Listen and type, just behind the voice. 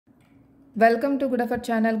Welcome to Good Effort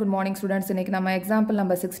channel. Good morning students. இன்னைக்கு நம்ம example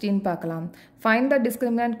number 16 பார்க்கலாம். Find the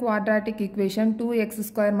discriminant quadratic equation 2x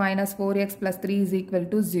square minus 4x plus 3 is equal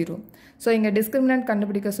to 0. So இங்க discriminant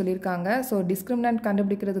கண்டுபிடிக்க சொல்லிருக்காங்க. So discriminant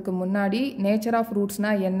கண்டுபிடிக்கிறதுக்கு முன்னாடி nature of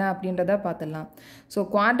rootsனா என்ன அப்படின்றத பார்த்துடலாம். So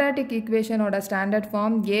quadratic equation ஓட standard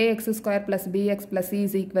form ax square plus bx plus c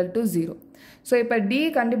is equal to 0. So இப்ப d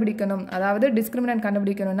கண்டுபிடிக்கணும், அதாவது discriminant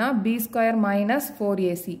கண்டுபிடிக்கணும்னா b square minus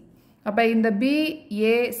 4ac. அப்ப இந்த b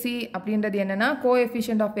a c அப்படின்றது என்னன்னா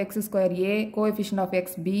coefficient of x square a, coefficient of x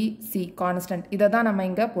b c constant. இத தான் நம்ம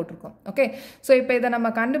இங்க போட்டுருக்கோம். ஓகே, சோ இப்போ இத நம்ம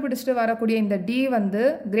கண்டுபிடிச்சிட்டு வரக்கூடிய இந்த d வந்து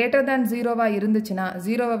greater than 0வா இருந்துச்சுனா,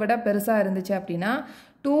 0வை விட பெருசா இருந்துச்சு அப்படினா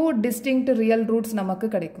two distinct real roots நமக்கு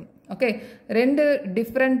கிடைக்கும். ஓகே, ரெண்டு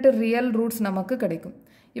different real roots நமக்கு கிடைக்கும்.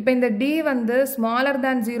 இப்போ இந்த d வந்து smaller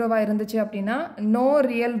than 0வா இருந்துச்சு அப்படினா no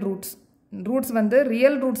real roots. Roots வந்து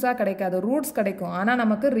real roots கிடைக்காது, roots கிடைக்கும், ஆனா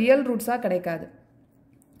நமக்கு real roots கிடைக்காது.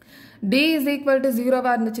 d is equal to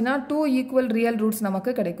 0வா இருந்துச்சுனா two equal real roots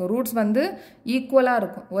நமக்கு கிடைக்கும். roots வந்து ஈக்குவலா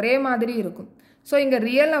இருக்கும், ஒரே மாதிரி இருக்கும். ஸோ இங்க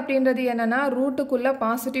ரியல் அப்படின்றது என்னன்னா ரூட்டுக்குள்ள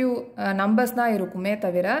பாசிட்டிவ் நம்பர்ஸ் தான் இருக்குமே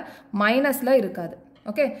தவிர மைனஸ்ல இருக்காது.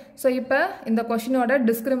 ஓகே, ஸோ இப்போ இந்த கொஸ்டினோட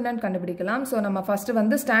டிஸ்கிரிமினன்ட் கண்டுபிடிக்கலாம். ஸோ நம்ம ஃபர்ஸ்ட்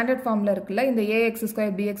வந்து ஸ்டாண்டர்ட் ஃபார்ம்ல இருக்குல்ல இந்த ax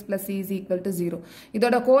square bx plus c is equal to 0,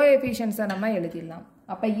 இதோட கோஎஃபிஷியன்ஸை நம்ம எழுதிடலாம்.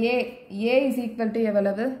 அப்ப a is equal to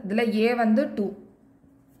எவ்வளவு? இதுல a வந்து 2,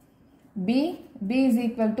 b is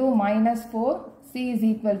equal to minus 4, c is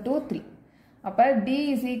equal to 3. அப்ப d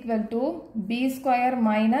is equal to b square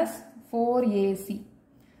minus 4ac.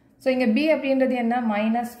 So இங்க b அப்படின்றது என்ன?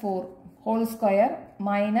 minus 4 whole square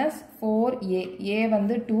minus 4a, a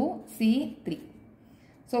வந்து 2, c 3.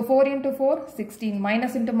 So 4 into 4 16,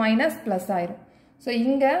 minus into minus plus ஆயிரும். So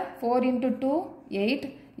இங்க 4 into 2 8,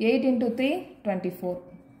 8 into 3 24.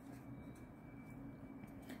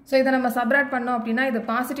 So இதை நம்ம subtract பண்ணோம் அப்படின்னா இது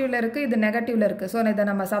பாசிட்டிவ்ல இருக்கு, இது நெகட்டிவ்ல இருக்கு. ஸோ இதை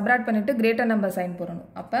நம்ம சப்ராக்ட் பண்ணிட்டு கிரேட்டர் நம்பர் சைன் போடணும்.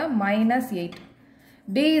 அப்போ -8,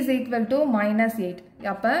 d is equal to -8.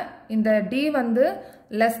 அப்போ இந்த d வந்து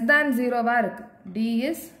less than 0வா இருக்கு, d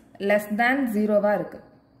is less than 0வா இருக்கு,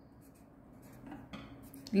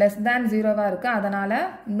 less than 0வா இருக்கு, அதனால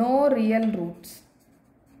no real roots.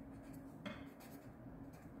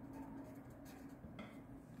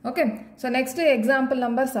 Okay, so next example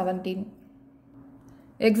number 17.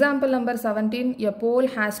 Example number 17, a pole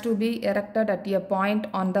has to be erected at a point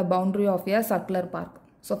on the boundary of a circular park.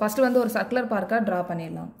 So first வந்து ஒரு circular park draw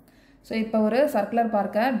பண்ணிடலாம். So இப்போ ஒரு circular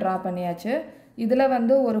park draw பண்ணியாச்சு. இதுல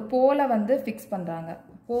வந்து ஒரு pole வந்து fix பண்றாங்க.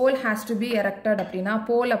 Pole has to be erected அப்படின்னா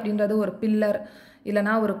pole அப்படின்றது ஒரு pillar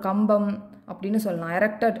இல்லனா ஒரு கம்பம் அப்படின்னு சொல்லலாம்.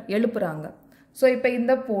 erected எழுப்புறாங்க. So இப்போ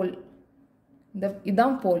இந்த pole,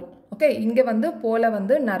 இதான் pole. ஓகே, இங்க வந்து pole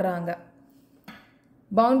வந்து நடுறாங்க.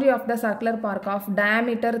 Boundary of the circular park of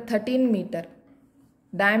diameter 13 meter.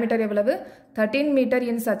 Diameter எவ்வளவு? 13 meter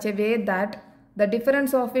in such a way that the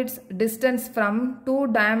difference of its distance from two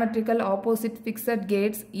diametrical opposite fixed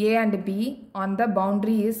gates A and B on the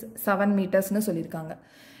boundary is 7 meters னு சொல்லிருக்காங்க.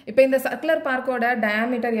 இப்போ இந்த circular park ஓட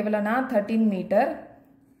diameter எவ்வளவுனா 13 meter.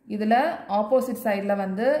 இதுல opposite sideல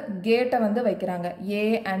வந்து gate வந்து வைக்கிறாங்க A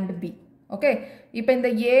and B. Okay, இப்போ இந்த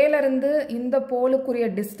ஏல இருந்து இந்த போலுக்குரிய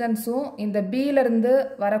டிஸ்டன்ஸும் இந்த பில இருந்து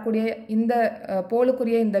வரக்கூடிய இந்த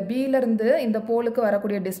போலுக்குரிய இந்த பில இருந்து இந்த போலுக்கு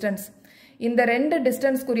வரக்கூடிய டிஸ்டன்ஸ், இந்த ரெண்டு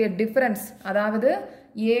டிஸ்டன்ஸ்க்குரிய டிஃபரன்ஸ், அதாவது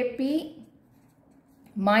AB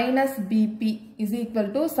minus BP is equal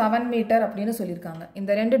to 7 metre அப்படின்னு சொல்லியிருக்காங்க.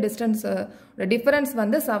 இந்த ரெண்டு டிஸ்டன்ஸ் டிஃபரன்ஸ்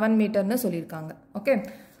வந்து 7 மீட்டர்னு சொல்லியிருக்காங்க. Okay,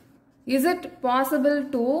 is it possible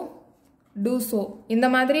to do so? இந்த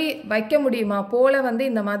மாதிரி வைக்க முடியுமா? போல வந்து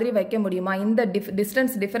இந்த மாதிரி வைக்க முடியுமா? இந்த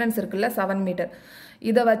டிஸ்டன்ஸ் டிஃபரன்ஸ் இருக்குல்ல 7 மீட்டர்,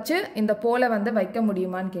 இதை வச்சு இந்த போல வந்து வைக்க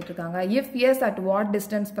முடியுமான்னு கேட்டிருக்காங்க. if yes, at what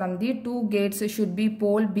distance from the two gates should be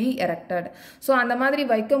pole be erected? So அந்த மாதிரி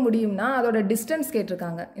வைக்க முடியும்னா அதோட டிஸ்டன்ஸ்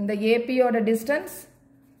கேட்டிருக்காங்க. இந்த ஏபியோட டிஸ்டன்ஸ்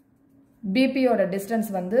பிபியோட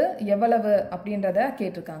டிஸ்டன்ஸ் வந்து எவ்வளவு அப்படின்றத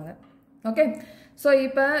கேட்டிருக்காங்க. ஓகே, ஸோ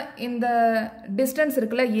இப்போ இந்த டிஸ்டன்ஸ்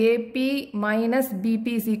இருக்குல்ல AB minus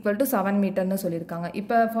BP is equal to 7 மீட்டர்னு சொல்லியிருக்காங்க.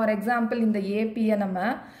 இப்போ ஃபார் எக்ஸாம்பிள் இந்த ஏபியை நம்ம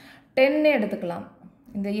 10 எடுத்துக்கலாம்.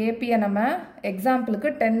 இந்த ஏபியை நம்ம எக்ஸாம்பிளுக்கு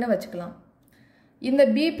 10 வச்சுக்கலாம். இந்த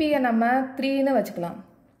பிபியை நம்ம 3ன்னு வச்சுக்கலாம்.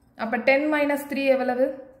 அப்போ 10 மைனஸ் 3 எவ்வளவு?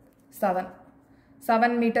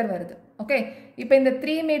 7 மீட்டர் வருது. ஓகே, இப்போ இந்த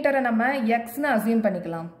 3 மீட்டரை நம்ம எக்ஸ்னு அசியூம்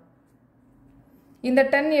பண்ணிக்கலாம். இந்த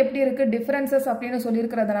 10 எப்படி இருக்கு? டிஃபரன்சஸ் அப்படின்னு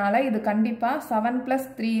சொல்லியிருக்கிறதுனால இது கண்டிப்பா 7 plus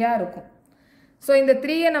 3 இருக்கும். ஸோ இந்த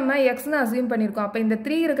 3யை நம்ம எக்ஸ்னு அசியூம் பண்ணியிருக்கோம். அப்போ இந்த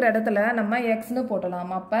 3 இருக்கிற இடத்துல நம்ம எக்ஸ்னு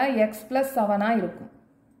போட்டலாம். அப்போ எக்ஸ் பிளஸ் 7 இருக்கும்.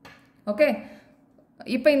 ஓகே,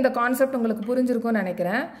 இப்போ இந்த கான்செப்ட் உங்களுக்கு புரிஞ்சிருக்கும்னு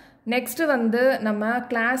நினைக்கிறேன். நெக்ஸ்ட் வந்து நம்ம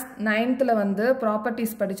கிளாஸ் 9th வந்து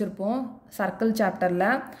ப்ராப்பர்ட்டிஸ் படிச்சிருப்போம் சர்க்கிள் சாப்டர்ல.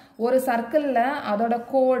 ஒரு சர்க்கிளில் அதோட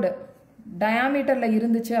கோடு டயாமீட்டர்ல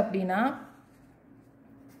இருந்துச்சு அப்படின்னா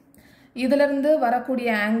இதுல இருந்து வரக்கூடிய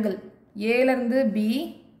ஆங்கிள் A ல இருந்து B,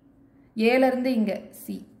 A ல இருந்து இங்க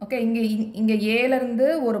C. ஓகே, இங்க A ல இருந்து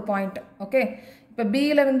ஒரு பாயிண்ட். ஓகே, இப்போ B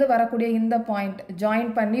ல இருந்து வரக்கூடிய இந்த பாயிண்ட்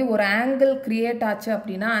ஜாயின் பண்ணி ஒரு ஆங்கிள் கிரியேட் ஆச்சு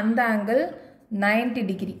அப்படின்னா அந்த ஆங்கிள் 90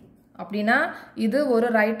 டிகிரி. அப்படின்னா இது ஒரு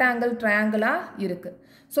ரைட் ஆங்கிள் ட்ரையாங்கிளா இருக்கு.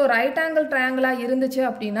 ஸோ ரைட் ஆங்கிள் ட்ரையாங்கிளா இருந்துச்சு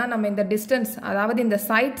அப்படின்னா நம்ம இந்த டிஸ்டன்ஸ், அதாவது இந்த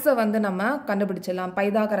சைட்ஸை வந்து நம்ம கண்டுபிடிச்சிடலாம்.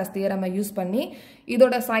 பைதாகரஸ் தியரமை யூஸ் பண்ணி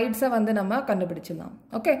இதோட சைட்ஸை வந்து நம்ம கண்டுபிடிச்சிடலாம்.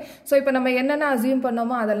 ஓகே, ஸோ இப்போ நம்ம என்னென்ன அசியூம்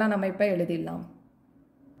பண்ணோமோ அதெல்லாம் நம்ம இப்போ எழுதிடலாம்.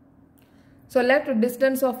 So let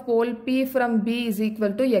distance of pole P from B is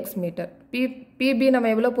equal to x meter. PB நம்ம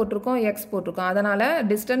எவ்வளோ போட்டிருக்கோம், x போட்டிருக்கோம். அதனால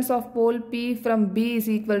distance of pole P from B is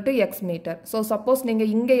equal to x meter. So suppose நீங்க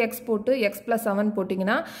இங்க x போட்டு x plus 7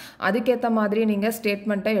 போட்டிங்கன்னா அதுக்கேற்ற மாதிரி நீங்க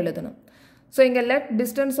ஸ்டேட்மெண்ட்டை எழுதணும். So இங்க let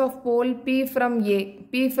distance of pole P from A.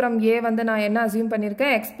 P from A வந்து நான் என்ன அசியூம்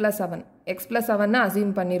பண்ணியிருக்கேன், x plus 7. x plus 7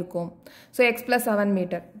 assume பண்ணியிருக்கோம். So x plus 7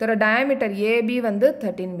 metre. இதோட டயாமீட்டர் AB வந்து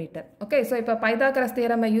 13 மீட்டர். ஓகே, ஸோ இப்போ பைதாகரஸ்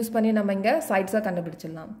தியரமை யூஸ் பண்ணி நம்ம இங்கே சைட்ஸை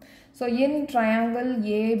கண்டுபிடிச்சிடலாம். So in triangle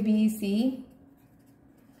ABC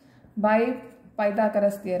by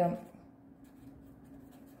பைதாகரஸ் theorem.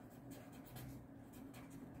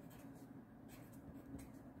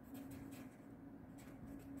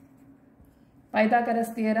 Pythagoras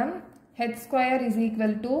theorem, h square is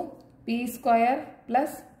equal to p square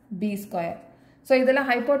plus b square. So இதெல்லாம்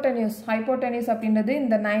hypotenuse அப்படின்றது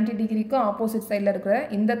இந்த 90 டிகிரிக்கு ஆப்போசிட் சைடில் இருக்கிற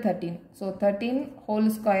இந்த 13. So 13 whole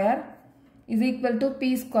square is equal to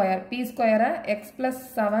p square. p square x plus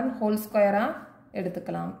 7 whole square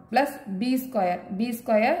எடுத்துக்கலாம். Plus b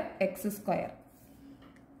square x square.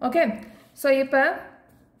 Okay, so இப்போ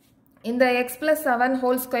இந்த x plus 7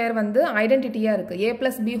 whole square வந்து ஐடென்டிட்டியா இருக்கு. a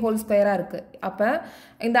plus b whole square இருக்கு. அப்ப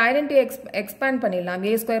இந்த ஐடென்டிட்டி எக்ஸ்பேண்ட் பண்ணிடலாம்.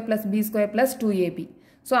 a square plus b square plus 2ab.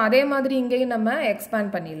 So அதே மாதிரி இங்கேயும் நம்ம எக்ஸ்பேண்ட்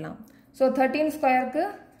பண்ணிடலாம். ஸோ 13 ஸ்கொயருக்கு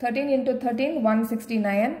 13 into 13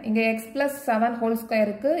 169. இங்கே x plus 7 whole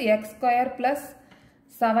squareக்கு x square plus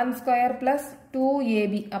 7 square plus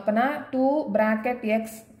 2ab. அப்பனா 2 bracket x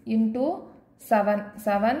into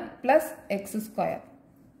 7 plus x square.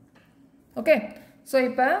 Okay, so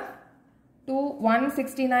இப்போ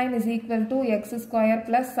 169 is equal to x square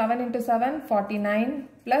plus 7 into 7 49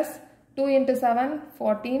 plus 2 into 7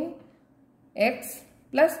 14 x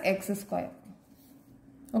plus x square.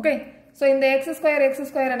 Okay, so in the x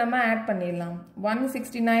square நம்ம add பண்ணிடலாம்.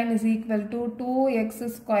 169 is equal to 2x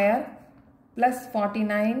square plus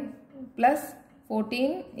 49 plus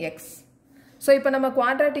 14x. So இப்போ நம்ம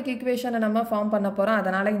quadratic equation நம்ம form பண்ண போறோம்.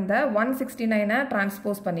 அதனால இந்த 169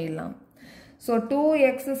 transpose பண்ணிடலாம். So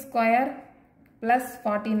 2x square plus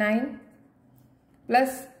 49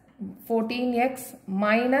 plus 14x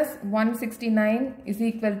minus 169 is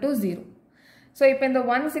equal to 0. So இப்போ இந்த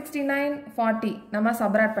 169 40 நம்ம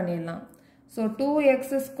சப்ராக்ட் பண்ணிடலாம். So 2x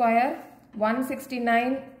square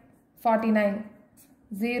 169 49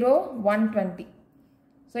 0 120.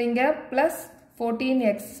 So இங்க plus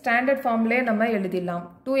 14x ஸ்டாண்டர்ட் ஃபார்ம்லே நம்ம எழுதிடலாம்.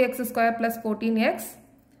 2x square plus 14x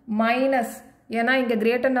minus, ஏன்னா இங்க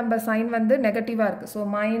கிரேட்டர் நம்பர் சைன் வந்து நெகட்டிவா இருக்கு. So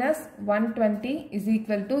minus 120 is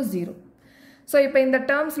equal to 0. So இப்போ இந்த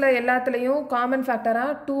டேர்ம்ஸில் எல்லாத்துலேயும் காமன்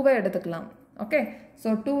ஃபேக்டராக 2வை எடுத்துக்கலாம். ஓகே, ஸோ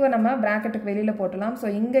 2வை நம்ம ப்ராக்கெட்டுக்கு வெளியில் போட்டலாம். ஸோ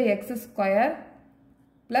இங்கே எக்ஸ் ஸ்கொயர்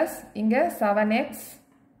ப்ளஸ் இங்கே 7x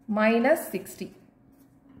minus 60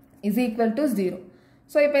 is equal to 0.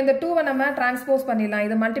 So இப்போ இந்த 2வை நம்ம டிரான்ஸ்போஸ் பண்ணிடலாம்.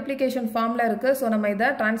 இது மல்டிப்ளிகேஷன் ஃபார்மில் இருக்குது. ஸோ நம்ம இதை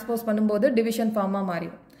டிரான்ஸ்போஸ் பண்ணும்போது டிவிஷன் ஃபார்மாக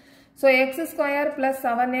மாறிடும். So x square plus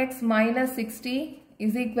 7x minus 60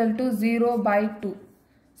 is equal to 0 by 2.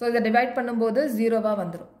 So இதை டிவைட் பண்ணும்போது 0வா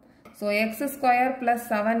வந்துடும். So x square plus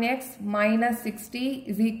 7x minus 60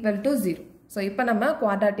 is equal to 0. So இப்போ நம்ம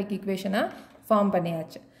quadratic equation-ஐ ஃபார்ம்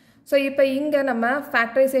பண்ணியாச்சு. So இப்போ இங்கே நம்ம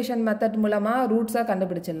ஃபேக்டரைசேஷன் மெத்தட் மூலமாக ரூட்ஸை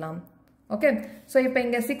கண்டுபிடிச்சிடலாம். ஓகே, ஸோ இப்போ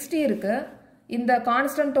இங்கே 60 இருக்கு. இந்த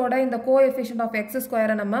கான்ஸ்டன்ட்டோட இந்த கோஎஃபிஷியன்ட் ஆஃப் எக்ஸ்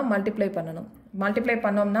ஸ்கொயரை நம்ம மல்டிப்ளை பண்ணணும். மல்டிப்ளை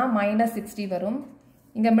பண்ணோம்னா மைனஸ் 60 வரும்.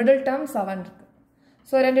 இங்கே மிடில் டேர்ம் 7 இருக்கு.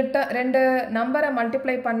 ஸோ ரெண்டு நம்பரை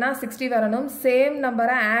மல்டிப்ளை பண்ணால் 60 வரணும். சேம்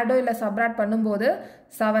நம்பரை ஆடோ இல்லை சப்ராக்ட் பண்ணும்போது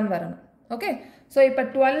 7 வரணும். ஓகே, ஸோ இப்போ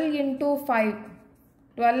 12 into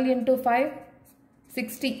 5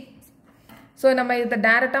 60. ஸோ நம்ம இதை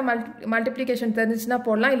டேரெக்டாக மல்டிப்ளிகேஷன் தெரிஞ்சிச்சுன்னா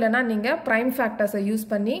போடலாம். இல்லைனா நீங்கள் ப்ரைம் ஃபேக்டர்ஸை யூஸ்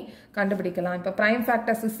பண்ணி கண்டுபிடிக்கலாம். இப்போ ப்ரைம்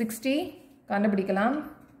ஃபேக்டர்ஸ் 60 கண்டுபிடிக்கலாம்.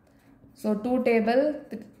 ஸோ 2 டேபிள்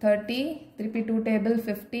 30, திருப்பி 2 table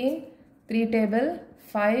 15, 3 table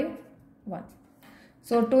 5 1.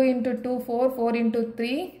 So 2 into 2 4, 4 into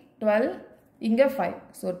 3 12, இங்க 5.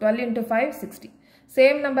 So 12 into 5 60.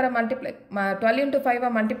 சேம் நம்பரை மல்டிப்ளை 12 into 5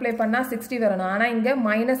 மல்டிப்ளை பண்ணால் 60 வரணும். ஆனால் இங்கே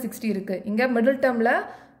மைனஸ் 60 இருக்கு. இங்கே மிடில் டேர்மில்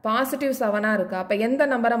பாசிட்டிவ் 7 இருக்கு. அப்போ எந்த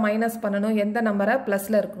நம்பரை மைனஸ் பண்ணணும், எந்த நம்பரை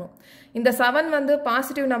ப்ளஸில் இருக்கணும். இந்த 7 வந்து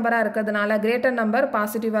பாசிட்டிவ் நம்பராக இருக்கிறதுனால கிரேட்டர் நம்பர்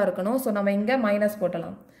பாசிட்டிவாக இருக்கணும். ஸோ நம்ம இங்கே மைனஸ்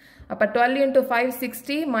போட்டலாம். அப்போ 12 into 5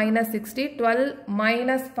 60 minus 60 12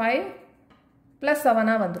 minus 5 plus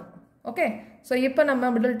 7 வந்துடும். ஓகே, ஸோ இப்போ நம்ம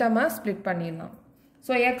மிடில் டேர்மை ஸ்ப்ளிட் பண்ணிடலாம்.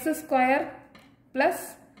 So X square plus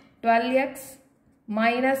 12x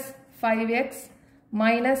minus 5x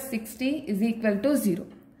minus 60 is equal to 0.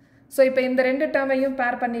 So இப்போ இந்த ரெண்டு டேர்மையும்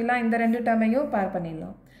பேர் பண்ணிடலாம், இந்த ரெண்டு டேர்மையும் பேர்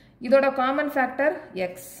பண்ணிடலாம். இதோட காமன் ஃபேக்டர்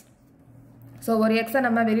எக்ஸ். ஸோ ஒரு எக்ஸை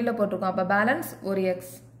நம்ம வெளியில் போட்டிருக்கோம், அப்போ பேலன்ஸ் ஒரு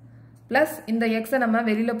எக்ஸ் ப்ளஸ் இந்த எக்ஸை நம்ம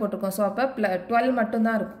வெளியில் போட்டிருக்கோம். ஸோ அப்போ 12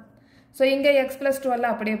 மட்டும்தான் இருக்கும். ஸோ இங்கே எக்ஸ் ப்ளஸ் 12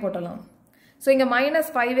 அப்படியே போட்டலாம். ஸோ இங்கே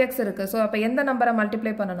மைனஸ் 5x இருக்குது. ஸோ அப்போ எந்த நம்பரை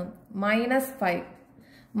மல்டிப்ளை பண்ணணும், minus 5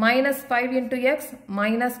 minus 5 into X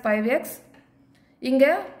minus 5x.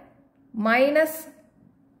 இங்கே minus,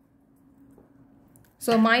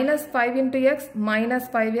 so minus 5 into X minus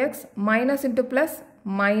 5x minus into plus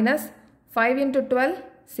minus 5 into 12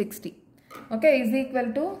 60. Okay, is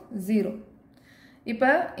equal to 0. இப்போ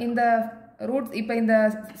இந்த ரூட்ஸ், இப்போ இந்த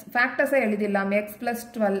ஃபேக்டர்ஸை எழுதிடலாம். எக்ஸ் ப்ளஸ்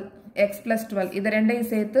 12 எக்ஸ் ப்ளஸ் 12 இது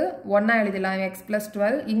ரெண்டையும் சேர்த்து ஒன்றா எழுதிடலாம். எக்ஸ் ப்ளஸ்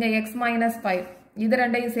 12 இங்கே எக்ஸ் மைனஸ் 5 இது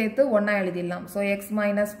ரெண்டையும் சேர்த்து ஒன்றா எழுதிடலாம். So X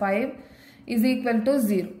minus 5 is equal to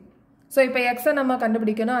 0. So இப்போ எக்ஸை நம்ம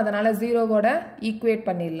கண்டுபிடிக்கணும், அதனால் 0வோட ஈக்குவேட்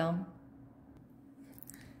பண்ணிடலாம்.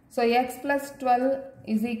 So X plus 12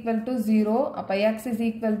 is equal to 0. அப்போ எக்ஸ் இஸ்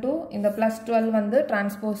ஈக்குவல் டு இந்த ப்ளஸ் 12 வந்து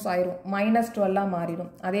டிரான்ஸ்போஸ் ஆயிரும், மைனஸ் 12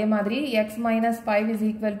 மாறிடும். அதே மாதிரி X minus 5 is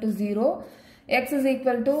equal to 0. X is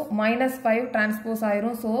equal to minus 5 transpose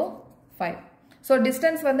ஆயிரும். ஸோ 5. ஸோ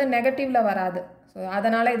டிஸ்டன்ஸ் வந்து நெகட்டிவ்ல வராது. ஸோ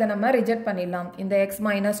அதனால் இதை நம்ம ரிஜெக்ட் பண்ணிடலாம் இந்த X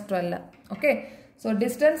minus 12. Okay, so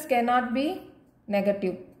distance cannot be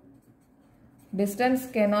negative. Distance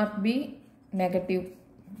cannot be negative.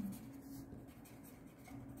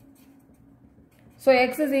 So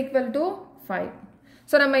x is equal to 5.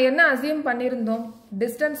 So நம்ம என்ன assume பண்ணிருந்தோம்,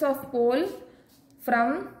 distance of pole from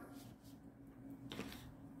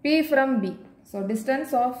P from B. So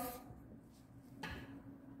distance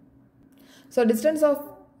of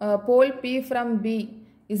pole P from B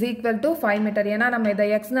is equal to 5 meter. ஏன்னா நம்ம இதை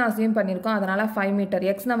x னு assume பண்ணிருக்கோம், அதனால 5 meter.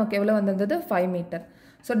 x நமக்கு எவ்வளவு வந்திருந்தது, 5 meter.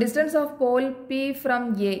 So distance of pole P from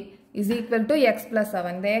A is equal to x plus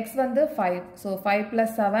 7. The x வந்து 5. So 5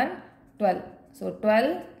 plus 7 12. So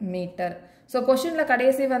 12 meter. So question la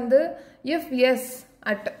கடைசி வந்து if yes,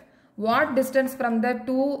 at what distance from the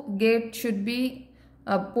two gate should be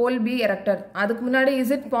pole be erected. அதுக்கு முன்னாடி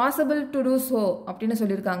is it possible to do so அப்படின்னு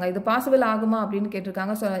சொல்லியிருக்காங்க. இது possible ஆகுமா அப்படின்னு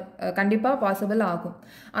கேட்டிருக்காங்க. ஸோ கண்டிப்பாக பாசிபிள் ஆகும்.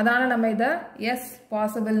 அதனால் நம்ம இதை எஸ்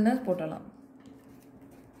பாசிபிள்னு போட்டலாம்.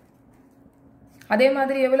 அதே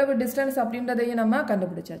மாதிரி எவ்வளவு டிஸ்டன்ஸ் அப்படின்றதையும் நம்ம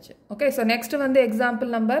கண்டுபிடிச்சாச்சு. ஓகே, ஸோ நெக்ஸ்ட் வந்து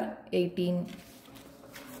example number 18.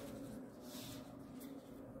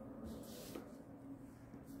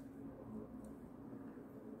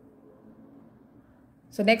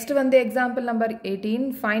 So next one the example number 18.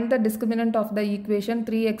 Find the discriminant of the equation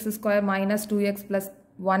 3x square minus 2x plus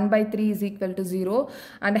 1 by 3 is equal to 0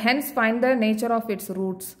 and hence find the nature of its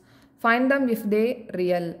roots. Find them if they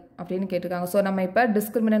real. அப்படின்னு கேட்டிருக்காங்க. So நம்ம இப்போ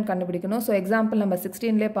discriminant கண்டுபிடிக்கணும். So example நம்ம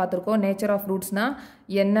 16லே பார்த்துருக்கோம் nature of ரூட்ஸ்னா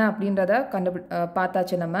என்ன அப்படின்றத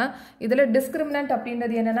பார்த்தாச்சு. நம்ம இதில் டிஸ்கிரிமினன்ட்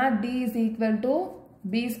அப்படின்றது என்னன்னா d is equal to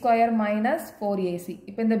b square minus 4ac.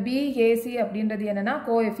 இப்போ இந்த bac அப்படின்றது என்னன்னா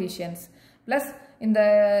கோஎஃபிஷியன்ஸ் ப்ளஸ் இந்த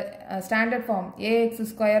standard form ax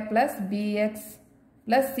square plus bx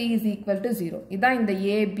plus c is equal to 0. இதான் இந்த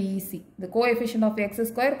abc. the coefficient of x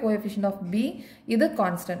square, coefficient of b, இது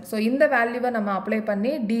constant. So இந்த வேல்யூவை நம்ம அப்ளை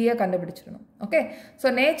பண்ணி d-யை கண்டுபிடிச்சிடணும். Okay, so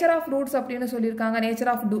nature of roots அப்படின்னு சொல்லியிருக்காங்க.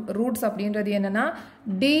 நேச்சர் ஆஃப் ரூட்ஸ் அப்படின்றது என்னன்னா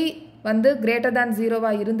d வந்து கிரேட்டர் தேன்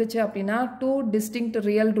 0வா இருந்துச்சு அப்படின்னா 2 distinct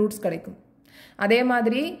ரியல் ரூட்ஸ் கிடைக்கும். அதே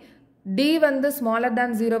மாதிரி d வந்து ஸ்மாலர்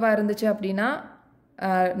தேன் 0வா இருந்துச்சு அப்படின்னா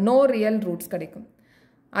நோ ரியல் ரூட்ஸ் கிடைக்கும்.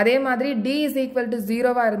 அதே மாதிரி d is equal to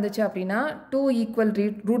 0வா இருந்துச்சு அப்படின்னா 2 ஈக்குவல்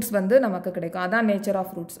ரூட்ஸ் வந்து நமக்கு கிடைக்கும். அதான் nature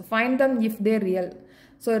of roots. Find them if they real.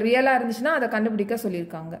 So ரியலாக இருந்துச்சுன்னா அதை கண்டுபிடிக்க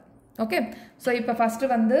சொல்லியிருக்காங்க. ஓகே, ஸோ இப்போ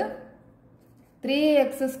ஃபஸ்ட்டு வந்து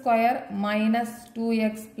 3x square minus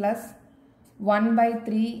 2x plus 1 by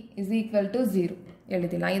 3 is equal to 0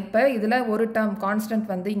 எழுதிடலாம். இப்போ இதில் ஒரு டேர்ம் கான்ஸ்டன்ட்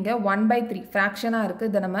வந்து இங்கே 1 by 3 ஃப்ராக்ஷனாக இருக்குது.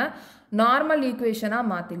 இதை நம்ம நார்மல் ஈக்குவேஷனாக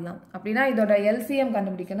மாற்றிடலாம். அப்படின்னா இதோட எல்சிஎம்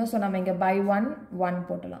கண்டுபிடிக்கணும். ஸோ நம்ம இங்கே by 1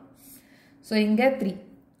 போட்டலாம். ஸோ இங்கே 3.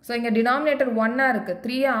 ஸோ இங்கே டினாமினேட்டர் 1ஆக இருக்குது.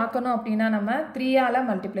 3 ஆக்கணும் அப்படின்னா நம்ம 3ஆல்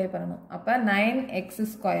மல்டிப்ளை பண்ணணும். அப்போ 9x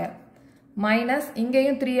ஸ்கொயர் மைனஸ்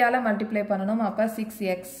இங்கேயும் 3ஆல் மல்டிப்ளை பண்ணணும். அப்போ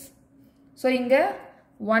 6x. ஸோ இங்கே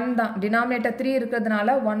 1 தான், டினாமினேட்டர் 3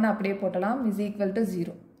 இருக்கிறதுனால 1 அப்படியே போட்டலாம். Is equal to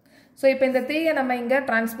 0. ஸோ இப்போ இந்த 3யை நம்ம இங்கே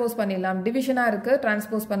டிரான்ஸ்போஸ் பண்ணிடலாம். டிவிஷனாக இருக்குது,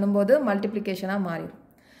 டிரான்ஸ்போஸ் பண்ணும்போது மல்டிப்ளிகேஷனாக மாறிடும்.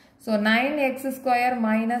 So 9x square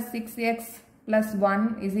minus 6x plus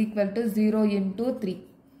 1 is equal to 0 into 3.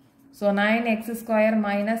 So 9x square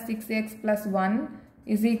minus 6x plus 1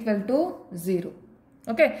 is equal to 0.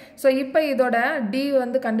 Okay. So இப்போ இதோட d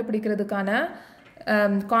வந்து கண்டுபிடிக்கிறதுக்கான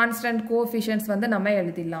constant coefficients வந்து நம்ம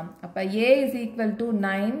எழுதிடலாம். அப்ப a is equal to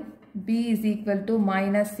 9, b is equal to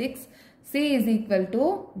minus 6, c is equal to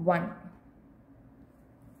 1.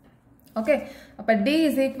 Okay. அப்ப d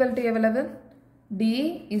is equal to எவ்வளவு? d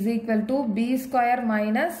is equal to b square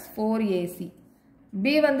minus 4ac. b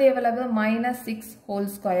வந்து எவ்வளவு? minus 6 whole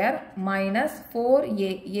square minus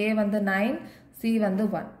 4a. a வந்து 9, c வந்து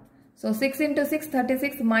 1. So 6 into 6,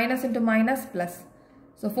 36, minus into minus plus.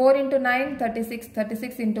 So 4 into 9, 36,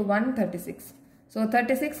 36 into 1, 36. So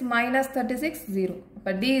 36 minus 36, 0.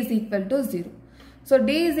 அப்ப d is equal to 0. So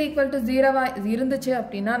d is equal to 0 இருந்துச்சு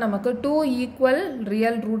அப்படின்னா நமக்கு 2 equal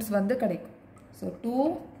real roots வந்து கிடைக்கும். So 2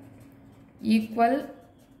 equal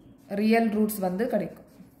real roots வந்து கிடைக்கும்.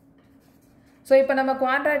 So இப்போ நம்ம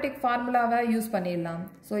quadratic formulaவை யூஸ் பண்ணிடலாம்.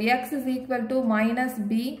 So x is equal to minus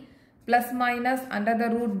b plus minus under the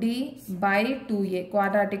root d by 2a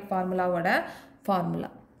quadratic formula ஓட formula.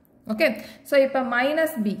 Okay. So இப்போ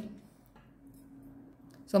minus b.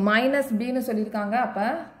 So minus b னு சொல்லிருக்காங்க. அப்ப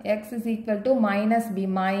x is equal to minus b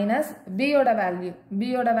minus b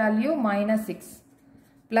ஓட value minus 6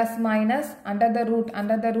 plus minus under the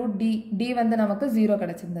root d வந்து நமக்கு 0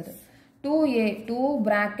 கிடைச்சிருந்தது. 2a 2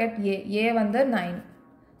 bracket a வந்து 9.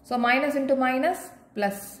 So minus into minus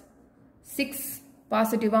plus 6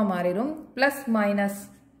 பாசிட்டிவா மாறிடும் plus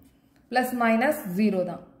minus 0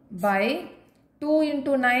 தான் by 2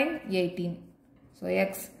 into 9 18. So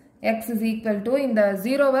x is equal to இந்த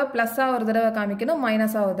 0வை பிளஸ்ஸா ஒரு தடவை காமிக்கணும்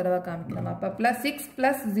மைனஸா ஒரு தடவை காமிக்கணும். அப்ப plus 6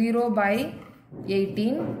 plus 0 by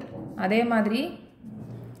 18. அதே மாதிரி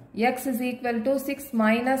x is equal to 6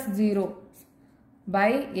 minus 0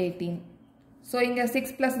 by 18. So இங்க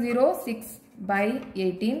 6 plus 0 6 by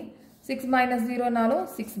 18. 6 minus 0 நாலும்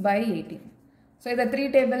 6 by 18. So இத 3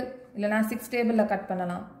 table இல்லனா 6 tableல கட்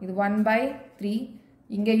பண்ணலாம். இது 1 by 3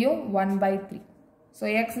 இங்கேயும் 1 by 3. So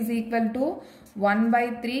x is equal to 1 by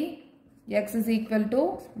 3, x is equal to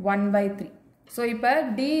 1 by 3. So இப்ப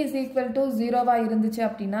d is equal to 0வா இருந்துச்சு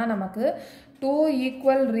அப்படின்னா நமக்கு 2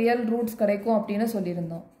 equal real roots கிடைக்கும் அப்படின்னு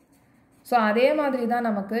சொல்லியிருந்தோம். So அதே மாதிரி தான்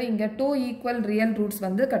நமக்கு இங்க 2 equal real roots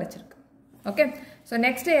வந்து கிடைச்சிருக்கு. Okay. So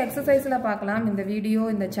next exerciseல பார்க்கலாம். இந்த வீடியோ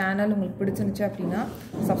இந்த சேனல் உங்களுக்கு பிடிச்சிருந்துச்சு அப்படின்னா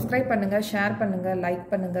subscribe பண்ணுங்க, share பண்ணுங்க, like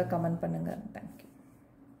பண்ணுங்க, comment பண்ணுங்க. Thank you.